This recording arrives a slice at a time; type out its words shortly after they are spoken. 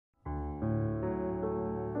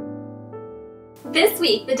This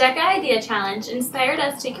week, the DECA Idea Challenge inspired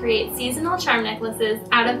us to create seasonal charm necklaces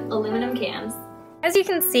out of aluminum cans. As you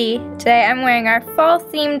can see, today I'm wearing our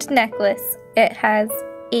fall-themed necklace. It has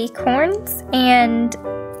acorns and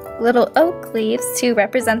little oak leaves to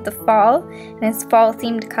represent the fall, and its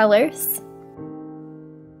fall-themed colors.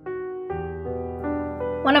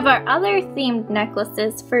 One of our other themed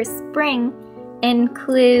necklaces for spring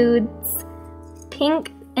includes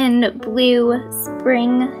pink and blue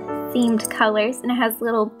spring-themed colors, and it has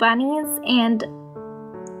little bunnies and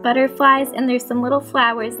butterflies, and there's some little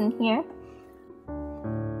flowers in here.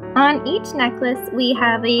 On each necklace, we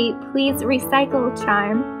have a Please Recycle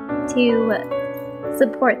charm to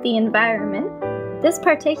support the environment. This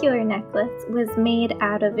particular necklace was made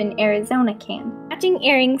out of an Arizona can. The matching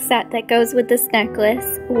earring set that goes with this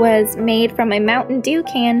necklace was made from a Mountain Dew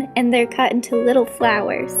can, and they're cut into little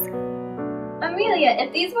flowers. Amelia,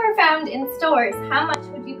 if these were found in stores, how much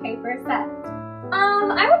would you pay for a set?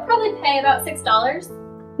 I would probably pay about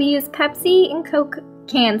 $6. We use Pepsi and Coke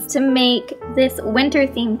cans to make this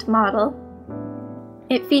winter-themed model.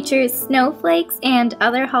 It features snowflakes and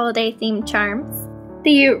other holiday-themed charms.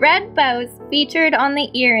 The red bows featured on the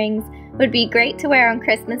earrings would be great to wear on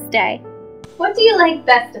Christmas Day. What do you like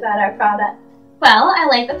best about our product? Well, I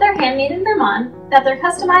like that they're handmade in Vermont, that they're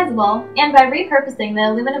customizable, and by repurposing the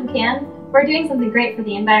aluminum can, we're doing something great for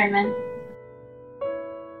the environment.